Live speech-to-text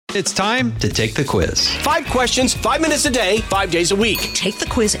It's time to take the quiz. 5 questions, 5 minutes a day, 5 days a week. Take the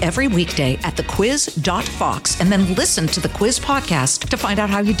quiz every weekday at thequiz.fox and then listen to the quiz podcast to find out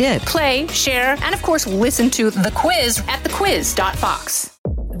how you did. Play, share, and of course, listen to The Quiz at thequiz.fox.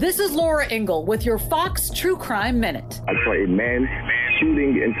 This is Laura Ingle with your Fox True Crime Minute. I saw a man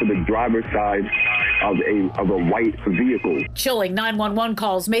shooting into the driver's side of a white vehicle. Chilling 911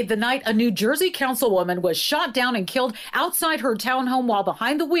 calls made the night a New Jersey councilwoman was shot down and killed outside her townhome while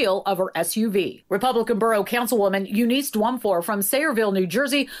behind the wheel of her SUV. Republican Borough Councilwoman Eunice Dwumfor from Sayreville, New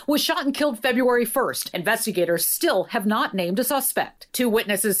Jersey, was shot and killed February 1st. Investigators still have not named a suspect. 2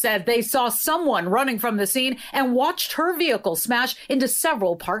 witnesses said they saw someone running from the scene and watched her vehicle smash into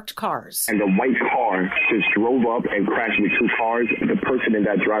several parked cars. And the white car just drove up and crashed with 2 cars. The person in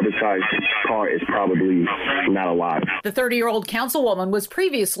that driver's side car is probably not alive. The 30-year-old councilwoman was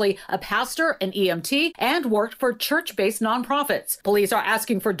previously a pastor, an EMT, and worked for church-based nonprofits. Police are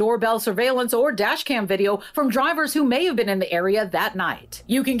asking for doorbell surveillance or dashcam video from drivers who may have been in the area that night.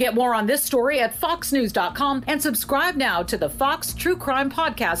 You can get more on this story at foxnews.com and subscribe now to the Fox True Crime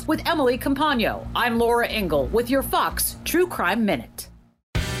Podcast with Emily Campagno. I'm Laura Ingle with your Fox True Crime Minute.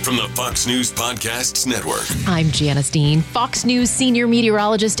 From the Fox News Podcasts Network. I'm Janice Dean, Fox News senior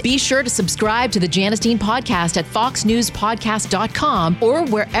meteorologist. Be sure to subscribe to the Janice Dean podcast at foxnewspodcast.com or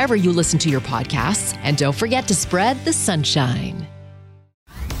wherever you listen to your podcasts. And don't forget to spread the sunshine.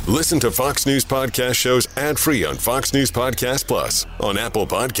 Listen to Fox News podcast shows ad-free on Fox News Podcast Plus, on Apple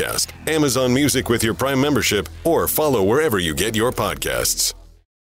Podcast, Amazon Music with your Prime membership, or follow wherever you get your podcasts.